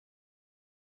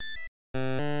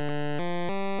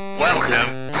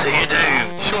Welcome to your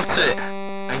doom. Shut it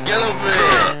and get over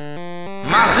here.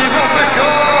 Massive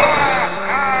uppercut!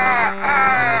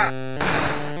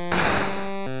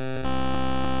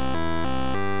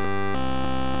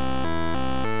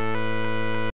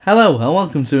 Hello and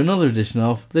welcome to another edition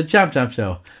of the JabJab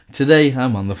Show. Today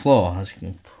I'm on the floor, as you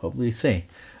can probably see.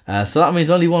 So that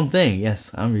means only one thing. Yes,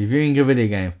 I'm reviewing a video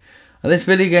game. And this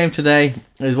video game today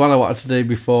is one I wanted to do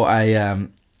before I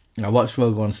watched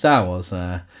Rogue One Star Wars.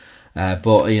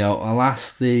 But you know,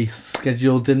 alas, the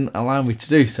schedule didn't allow me to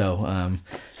do so.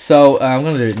 So I'm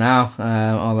going to do it now.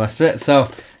 All the rest of it. So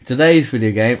today's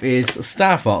video game is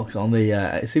Star Fox on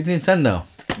the Super Nintendo.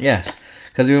 Yes,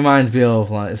 because it reminds me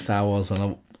of like Star Wars when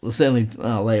I certainly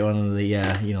later on in the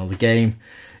the game.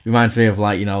 It reminds me of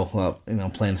like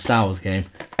playing a Star Wars game.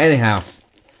 Anyhow,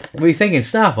 we're thinking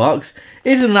Star Fox,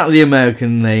 isn't that the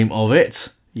American name of it?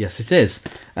 Yes, it is.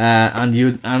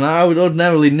 And I would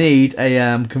ordinarily need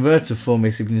a converter for my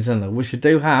Super Nintendo, which I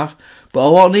do have, but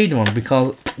I won't need one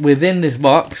because within this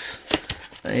box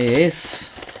is,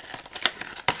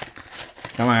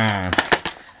 come on,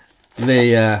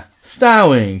 the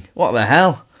Starwing. What the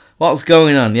hell? What's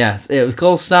going on? Yes, it was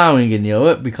called Starwing in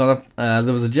Europe because there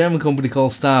was a German company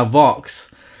called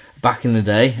Starvox back in the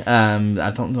day.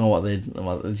 I don't know what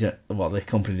the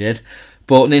company did,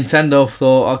 but Nintendo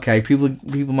thought, okay, people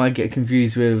might get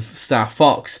confused with Star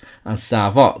Fox and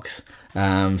Starvox.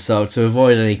 So to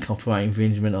avoid any copyright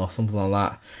infringement or something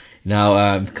like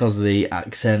that, because of the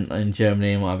accent in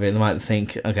Germany and whatever, they might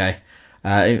think, okay,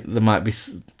 there might be.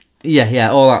 Yeah,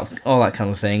 all that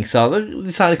kind of thing. So they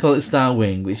decided to call it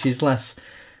Starwing, which is less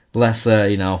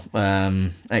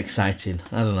exciting.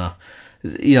 I don't know.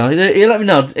 You let me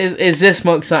know. Is this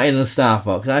more exciting than Star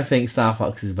Fox? I think Star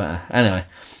Fox is better. Anyway,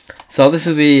 so this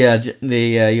is the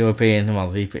European, well,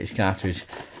 the British cartridge.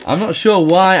 I'm not sure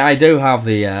why I do have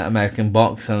the American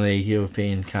box and the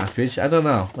European cartridge. I don't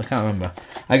know. I can't remember.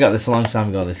 I got this a long time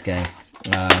ago. This game.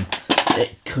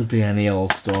 It could be any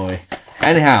old story.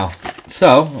 Anyhow.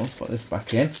 So, let's put this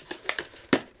back in.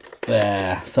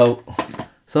 There. So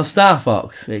Star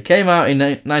Fox. It came out in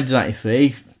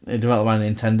 1993, developed by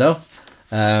Nintendo.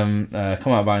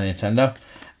 Come out by Nintendo.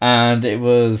 And it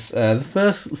was the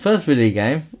first video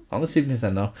game on the Super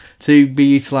Nintendo to be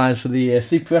utilised for the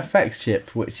Super FX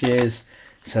chip, which is,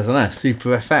 it says on there,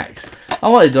 Super FX.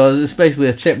 And what it does is it's basically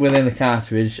a chip within the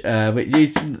cartridge,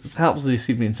 which helps the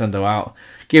Super Nintendo out,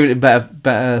 giving it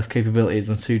better capabilities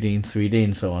on 2D and 3D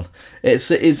and so on.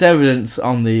 It's evidence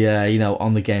on the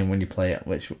on the game when you play it,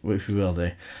 which we will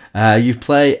do. You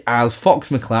play as Fox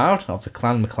McCloud of the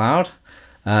Clan McCloud.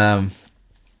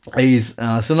 He's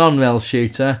it's a non-rail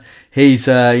shooter. He's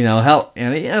he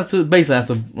has to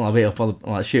basically beat up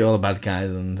shoot all the bad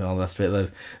guys and all the rest of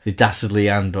it. The dastardly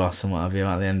Andros and what have you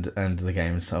at the end of the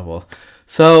game and so forth.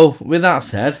 So with that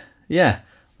said, yeah,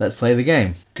 let's play the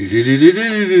game.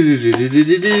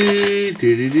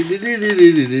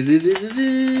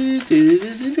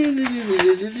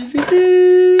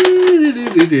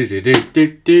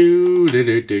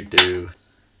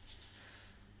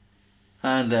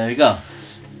 And there we go.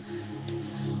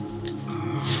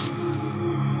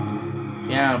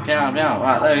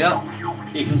 Right, there we go.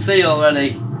 You can see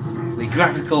already the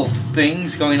graphical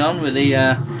things going on with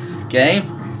the game.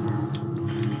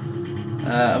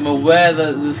 I'm aware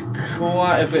that there's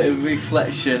quite a bit of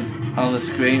reflection on the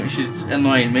screen, which is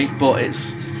annoying me, but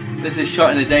this is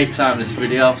shot in the daytime, this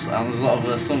video, and there's a lot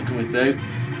of sun coming through.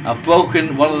 I've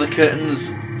broken one of the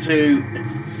curtains to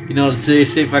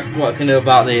see what I can do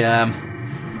about the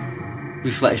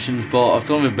reflections, but I've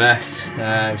done my best.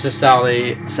 It's just how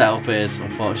the setup is,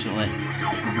 unfortunately.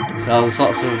 So there's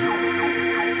lots of...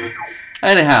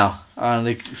 Anyhow, and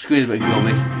the screen's a bit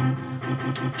grubby.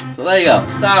 So there you go,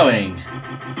 Starwing.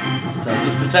 So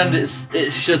just pretend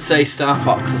it should say Star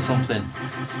Fox or something.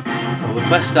 So we'll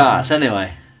press start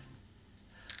anyway.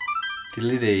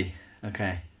 Diddly-dee.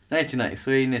 Okay,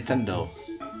 1993 Nintendo.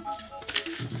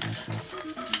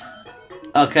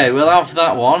 Okay, we'll have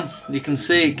that one. You can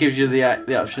see it gives you the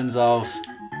options of...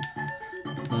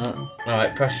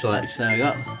 Alright, press select, there we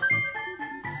go.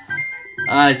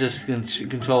 I just can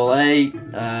control A,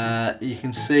 you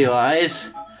can see what that is.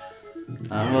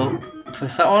 And we'll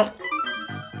press that one.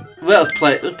 Well,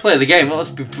 let's play the game,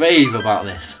 let's be brave about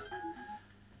this.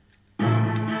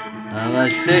 And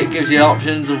as you see, it gives you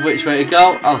options of which way to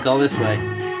go. I'll go this way.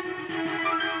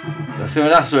 Go through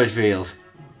an asteroid field.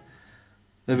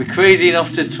 They'll be crazy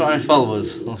enough to try and follow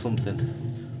us or something.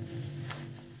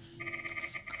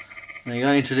 There you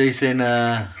go, introducing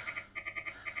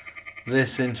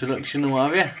this introduction and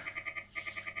what have you.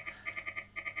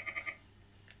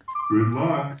 Good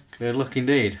luck. Good luck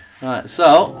indeed. Right,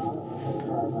 so.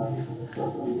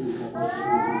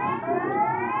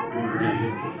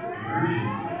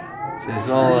 So it's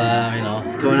all, you know,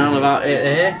 going on about it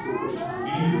here.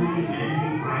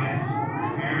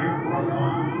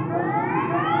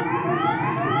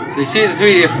 So you see the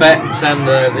 3D effects and you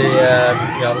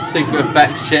know, the super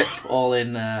effects chip all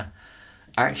in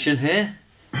action here,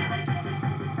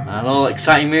 and all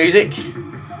exciting music.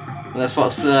 And that's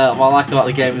what I like about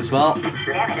the game as well.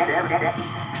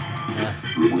 Yeah.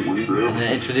 And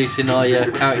introducing all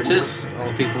your characters, all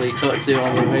the people you talk to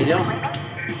on the radios.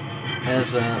 There's,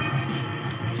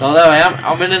 so there I am.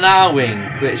 I'm in an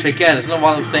Arwing, which again is not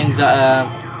one of the things that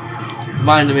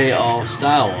reminded me of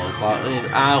Star Wars. Like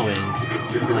Arwing,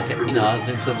 like you know, as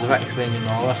in terms of X-Wing and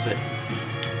all the rest of it.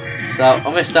 So I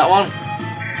missed that one.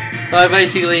 So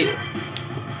basically,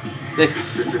 the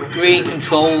screen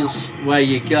controls where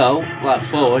you go, like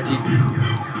forward. You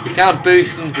can't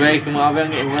boost and brake and whatever.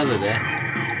 I'm getting leather there.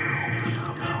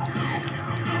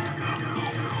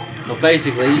 So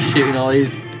basically, he's shooting all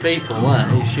these people there.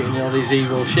 He's shooting all these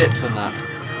evil ships and that.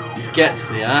 Gets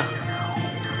there.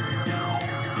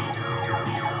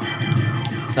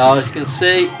 So as you can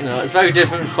see, you know, it's very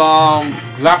different from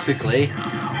graphically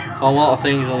from a lot of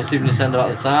things on the Super Nintendo at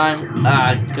the time.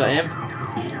 Ah, got him.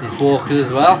 These walkers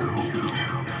as well.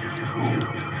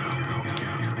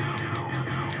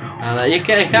 And you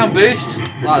can boost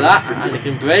like that, and you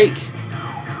can brake.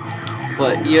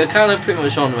 But you're kind of pretty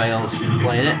much on rails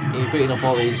playing it. You're beating up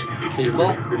all these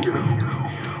people.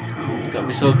 Got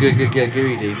me so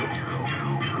greedy.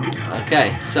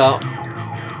 Okay, so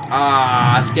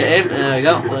let's get him. There we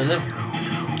go. Learn him.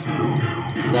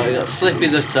 So we got Slippy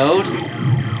the Toad.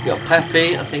 We got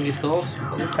Peppy, I think he's called. Is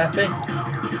it Peppy?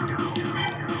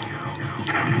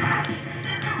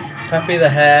 Peppy the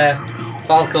Hare.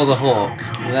 Falco the Hawk.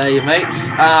 There you mates.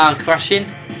 I'm crashing.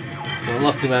 So I'm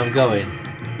looking where I'm going.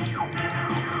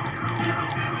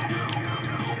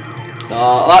 So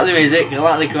I like the music, I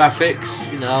like the graphics,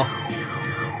 you know.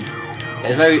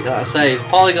 It's very, like I say, the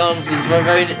polygons is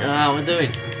very what am I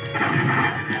doing?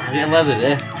 I'm getting leathered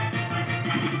here.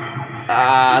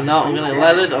 No, I'm gonna get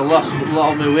leathered. I lost a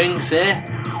lot of my wings here.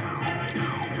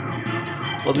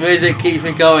 But the music keeps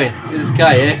me going. See this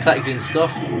guy here collecting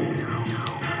stuff?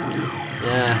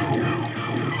 Yeah.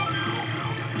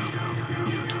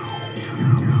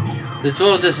 The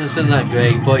draw distance isn't that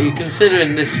great, but you're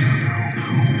considering this.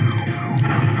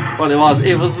 What it was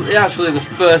actually the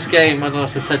first game, I don't know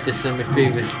if I said this in my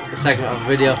previous segment of the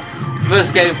video,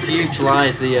 first game to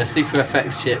utilise the Super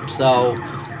FX chip, so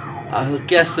I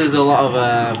guess there's a lot of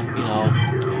you know,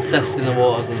 testing the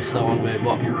waters and so on with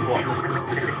what the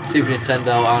Super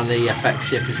Nintendo and the FX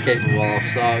chip is capable of,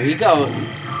 so you got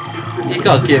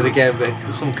to give the game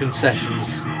some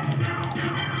concessions.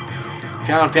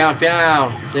 Pound.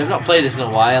 See, I've not played this in a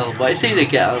while, but it's easy to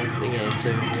get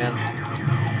into again.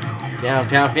 Pound.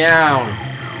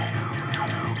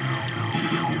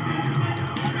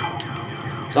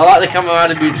 So I like the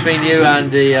camaraderie between you and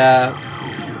the,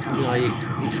 you know, your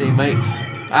teammates.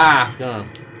 It's gone.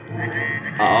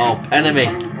 Uh oh, enemy.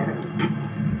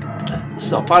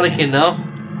 Stop panicking now.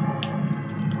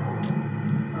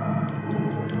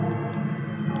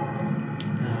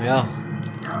 There we go.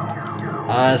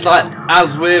 It's like,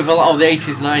 as with a lot of the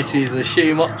 80s and 90s, the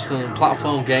shoot 'em ups and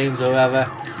platform games or whatever,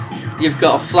 you've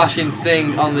got a flashing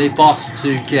thing on the boss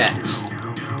to get.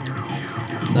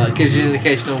 So it gives you an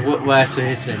indication of where to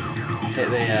hit him. Hit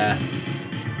the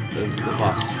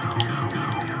boss.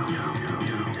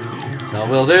 So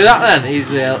we'll do that then.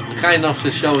 He's kind enough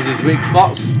to show us his weak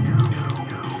spots.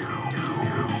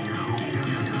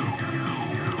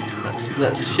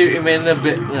 Let's shoot him in a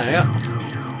bit. There we go.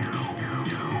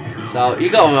 So you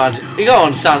got to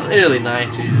understand, early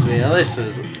 90s. You know, this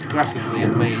was graphically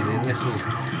amazing.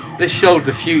 This showed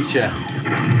the future.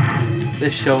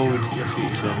 This showed the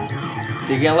future.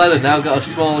 You get leather now, got a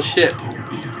smaller ship.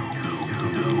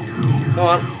 Come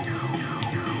on.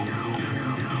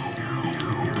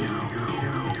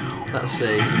 Let's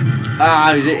see.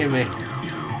 He's hitting me.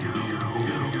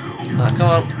 Come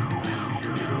on.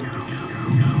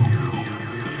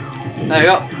 There we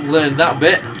go. Learned that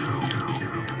bit.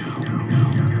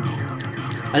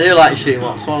 I do like shoot 'em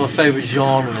ups, one of my favourite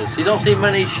genres. You don't see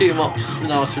many shoot 'em ups, you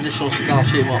know, traditional style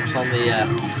shoot 'em ups on the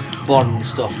Bond and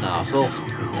stuff now. So, you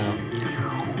know.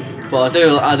 But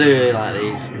I do really like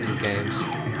these games.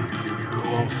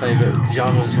 One of my favourite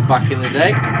genres from back in the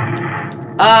day.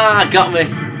 Got me.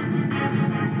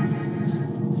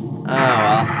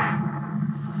 Well.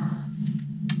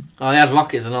 Oh, he had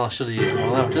rockets and all. I should have used them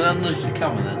all. Did I nudge the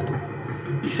camera then?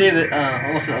 You see that?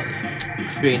 I'll look at the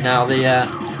screen now. The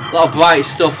lot of bright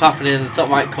stuff happening in the top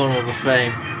right corner of the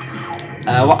frame.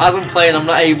 As I'm playing, I'm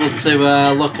not able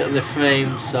to look at the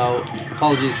frame, so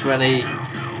apologies for any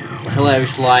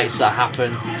hilarious lights that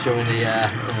happen during the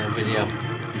video.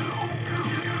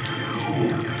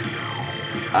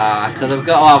 Because I've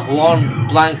got to have one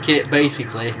blanket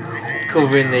basically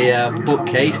covering the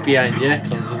bookcase behind you,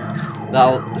 because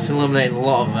it's eliminating a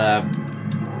lot of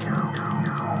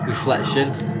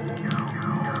reflection.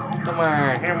 Come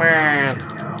on, come on!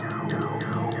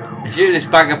 Shoot this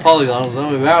bag of polygons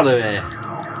and we're out of here.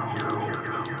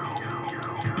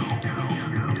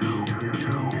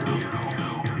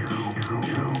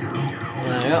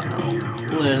 There we go.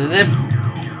 Learning him.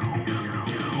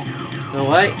 No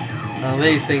way. And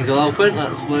these things will open.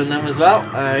 Let's learn them as well.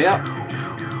 There we go.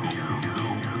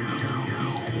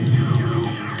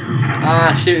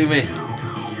 Ah, shooting me.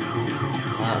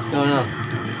 What's going on?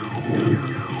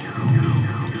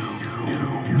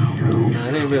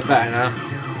 I'm doing a bit better now.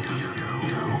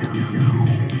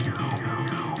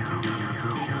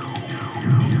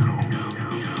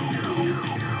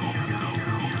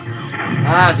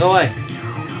 Ah, go away.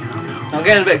 I'm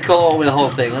getting a bit caught up with the whole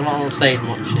thing. I'm not saying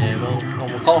much here, but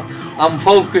I'm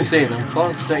focusing. I'm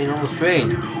concentrating on the screen.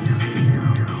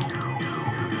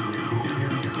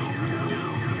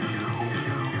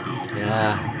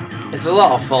 Yeah, it's a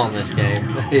lot of fun, this game.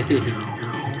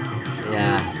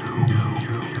 Yeah.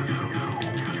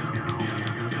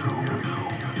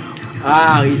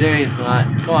 Ah, what are you doing? Right,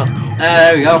 come on.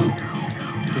 There we go.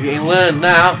 You're getting learned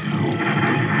now.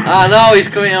 Ah no, he's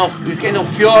coming off. He's getting all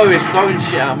furious, throwing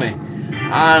shit at me.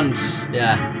 And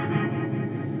yeah,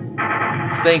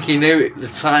 I think he knew the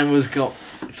time was not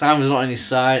on his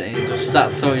side, and he just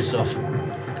started throwing stuff.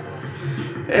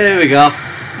 Here we go.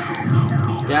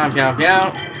 Down, down,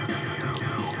 down.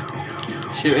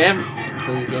 Shoot him.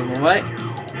 Please get him away.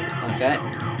 Okay.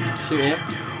 Shoot him.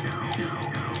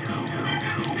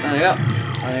 There we go.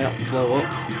 There we go. Blow up.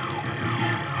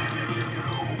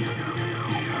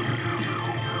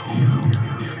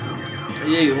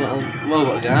 You little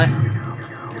robot guy.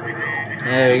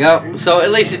 There we go. So at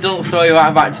least it doesn't throw you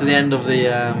right back to the end of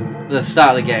the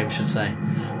start of the game, should say.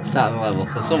 Start of the level.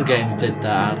 Because some games did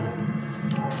that, and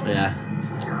yeah,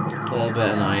 a little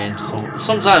bit annoying.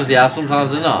 Sometimes they are,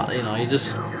 sometimes they're not. You know, you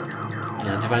just, you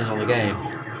know, it depends on the game.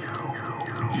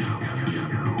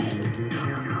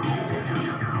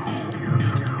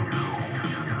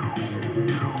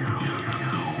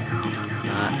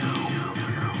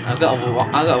 I've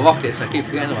got rockets, I keep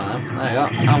forgetting about them. There you go,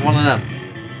 I'm one of them.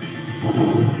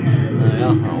 There we go,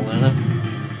 I'll learn them.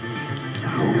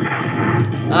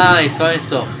 Ah, he's throwing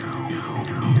stuff.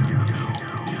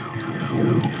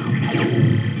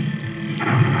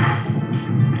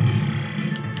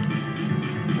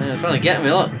 He's trying to get me,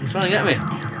 look, he's trying to get me.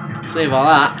 See about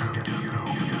that.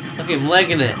 Look at him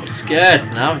legging it, he's scared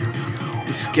now.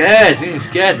 He's scared, he's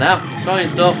scared now. He's throwing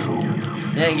stuff.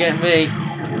 He ain't getting me.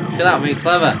 Look at that, being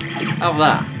clever. Have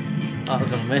that. Oh, I'm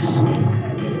gonna miss.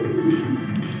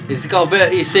 He's got a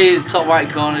bit, you see the top right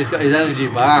corner, he's got his energy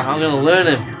bar. I'm gonna learn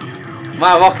him.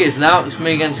 My rockets now, it's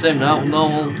me against him now.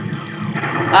 Normal.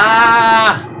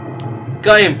 Ah!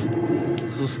 Got him.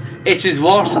 It is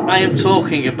what I am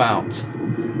talking about,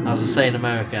 as I say in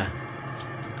America.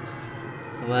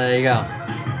 And there you go.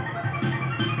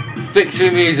 Victory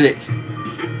music.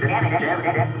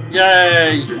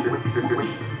 Yay!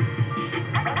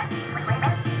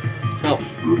 Oh.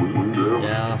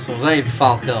 Yeah, that's what I'm saying,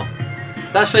 Falco.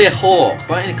 It's actually a hawk.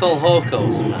 Why don't you call Hawko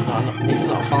or something? It's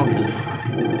not a falcon.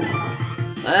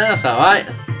 That's alright.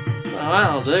 Alright,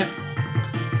 I'll do.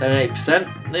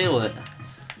 78%. Deal with it.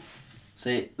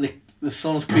 See, the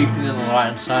sun's creeping in on the right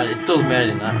hand side. It does made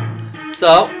in that.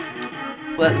 So,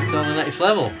 let's go on the next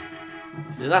level.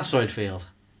 The asteroid field.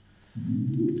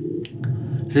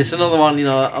 So it's another one, you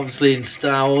know, obviously in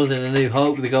Star Wars, in A New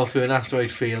Hope, they go through an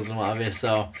asteroid field and what have you,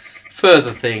 so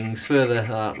further things, further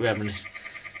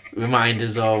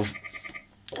reminders of,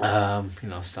 you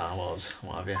know, Star Wars,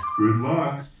 what have you. Good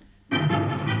luck.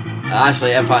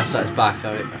 Actually, Empire Strikes Back,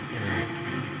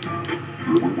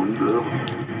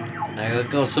 there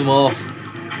go some more.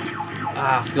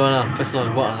 Ah, what's going on? Press on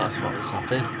the button, that's what's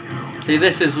happening. See,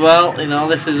 this as well, you know,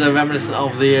 this is a reminiscent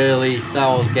of the early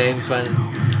Star Wars games when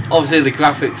obviously the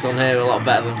graphics on here are a lot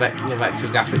better than the vector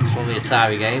graphics from the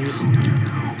Atari games.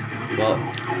 But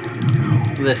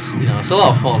this, you know, it's a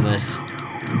lot of fun, this.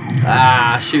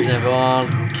 Ah, shooting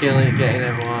everyone, killing, getting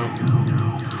everyone.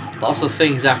 Lots of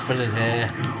things happening here.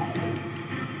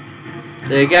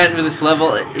 So again, with this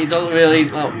level, it doesn't really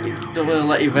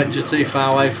let you venture too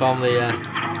far away from the.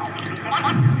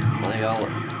 There you go.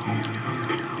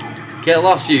 Get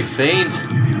lost, you fiend!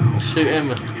 Shoot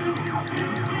him.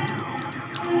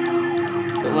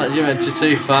 Don't let you venture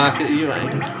too far. You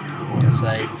might, let's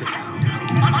say, just.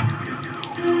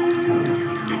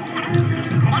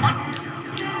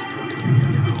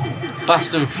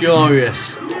 Fast and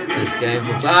Furious. This game's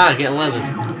up. Getting leathered.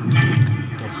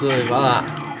 I'm sorry about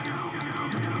that.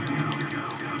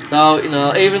 So you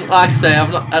know, even like I say,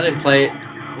 I didn't play it.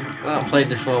 I've not played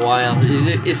this for a while.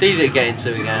 It's easy to get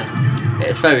into again.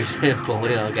 It's very simple,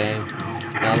 you know, game.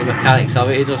 You know, the mechanics of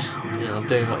it, you're just, you know,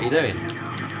 doing what you're doing.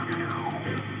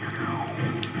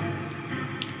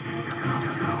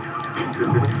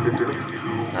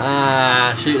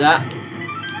 Shoot that.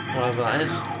 Whatever that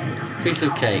is. Piece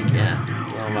of cake, yeah.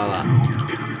 What about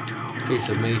that? Piece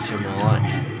of meat, more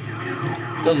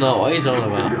like. Don't know what he's on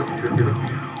about.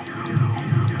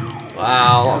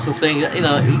 Wow, lots of things. You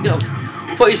know, you got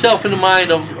to put yourself in the mind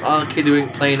of a kid who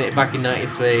ain't playing it back in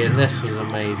 '93, and this was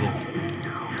amazing.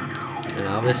 You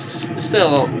know, this is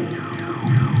still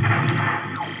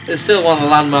it's still one of the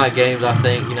landmark games, I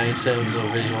think. You know, in terms of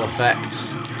visual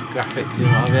effects, graphics, and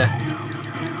what have you.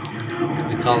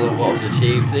 Because of what was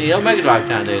achieved. You know, Mega Drive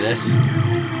can't do this.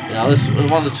 You know, this was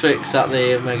one of the tricks that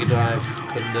the Mega Drive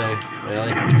couldn't do.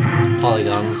 Really,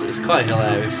 polygons. It's quite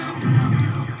hilarious.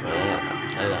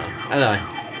 Anyway,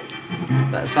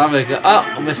 let's have a go. Oh,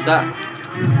 I missed that.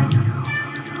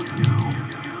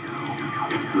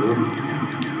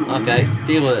 Okay,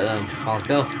 deal with it then,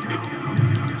 Falco.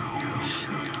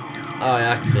 Oh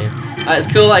yeah, I can see him. It's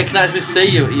cool that you can actually see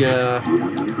you.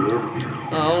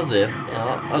 Oh dear.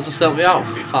 Oh, just help me out,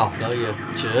 Falco, you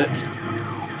jerk.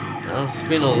 It's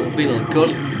been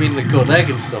a good egg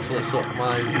and stuff. That's what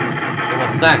my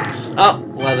thanks. Oh,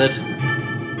 weathered.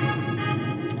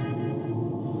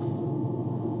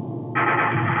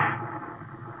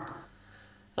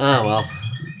 Ah well.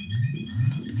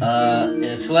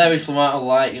 Yeah, it's hilarious amount of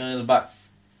light, you know, in the back.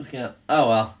 Yeah. Oh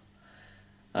well.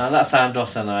 That's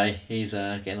Andros anyway. He's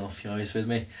getting all furious with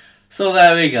me. So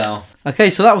there we go. Okay,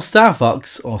 so that was Star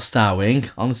Fox or Starwing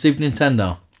on the Super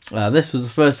Nintendo. This was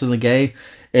the first in the game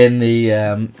in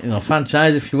the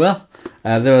franchise, if you will.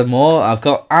 There are more. I've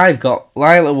got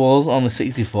Lilac Wars on the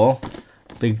 64,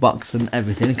 big box and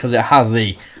everything, because it has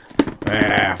the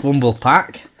Rumble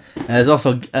Pack. There's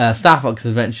also Star Fox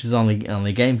Adventures on the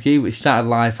GameCube, which started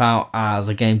life out as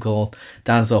a game called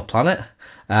Dinosaur Planet.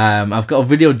 I've got a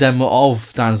video demo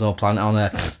of Dinosaur Planet on a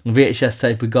VHS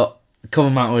tape we got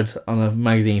cover mounted on a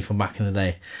magazine from back in the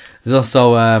day. There's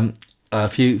also a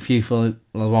few for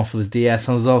one for the DS,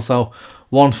 and there's also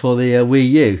one for the Wii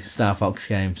U Star Fox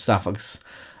game. Star Fox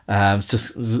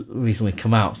just recently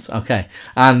come out. Okay,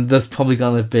 and there's probably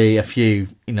going to be a few,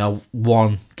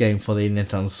 one game for the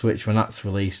Nintendo Switch when that's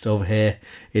released over here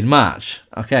in March.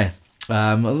 Okay.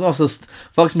 There's also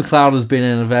Fox McCloud has been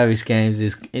in various games.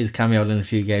 He's cameoed in a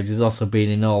few games. He's also been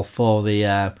in all four of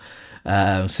the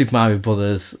Super Mario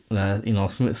Brothers,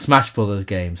 Smash Brothers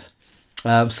games.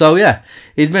 So yeah,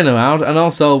 he's been around, and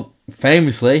also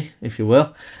famously, if you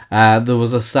will, there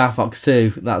was a Star Fox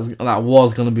 2 that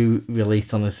was going to be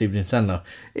released on the Super Nintendo.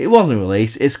 It wasn't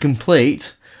released. It's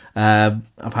complete,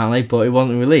 apparently, but it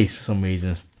wasn't released for some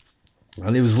reason.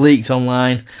 And it was leaked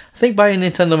online, I think by a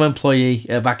Nintendo employee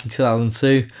back in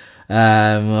 2002. It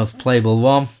was playable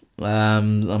ROM,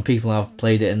 and people have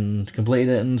played it and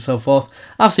completed it and so forth.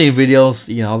 I've seen videos,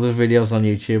 there's videos on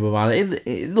YouTube about it.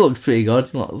 It looks pretty good.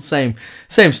 Same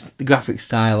graphic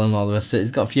style and all the rest of it.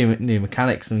 It's got a few new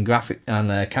mechanics and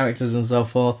characters and so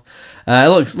forth. It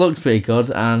looks pretty good,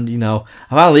 and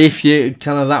apparently if you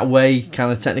kind of that way,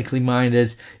 kind of technically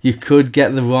minded, you could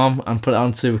get the ROM and put it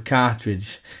onto a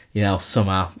cartridge.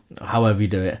 Somehow, however you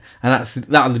do it, and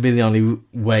that would be the only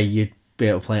way you'd be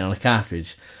able to play it on a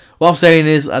cartridge. What I'm saying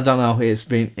is, I don't know. It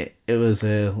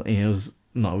was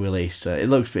not released. It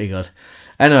looks pretty good.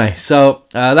 Anyway, so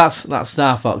that's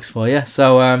Star Fox for you.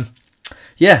 So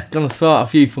yeah, gonna throw out a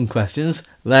few fun questions.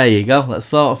 There you go. Let's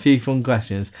throw out a few fun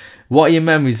questions. What are your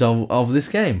memories of this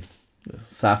game,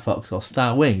 Star Fox or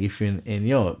Starwing, if you're in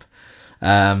Europe?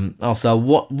 Also,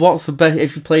 what's the best,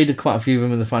 if you played quite a few of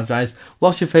them in the franchise,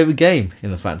 what's your favourite game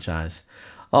in the franchise?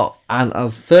 Oh, and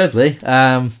as thirdly,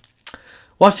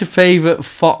 what's your favourite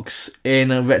Fox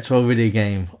in a retro video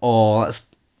game? Or let's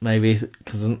maybe,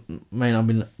 because there may not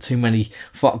be too many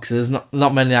Foxes,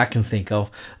 not many I can think of.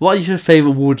 What is your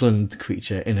favourite woodland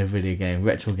creature in a video game,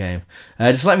 retro game?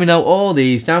 Just let me know all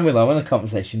these down below in the comment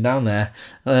section down there.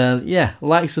 Yeah,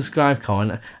 like, subscribe,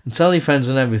 comment, and tell your friends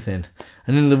and everything.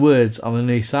 And in the words of the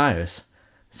new Cyrus,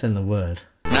 send the word.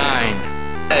 9,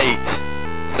 8,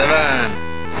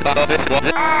 7,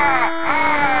 6,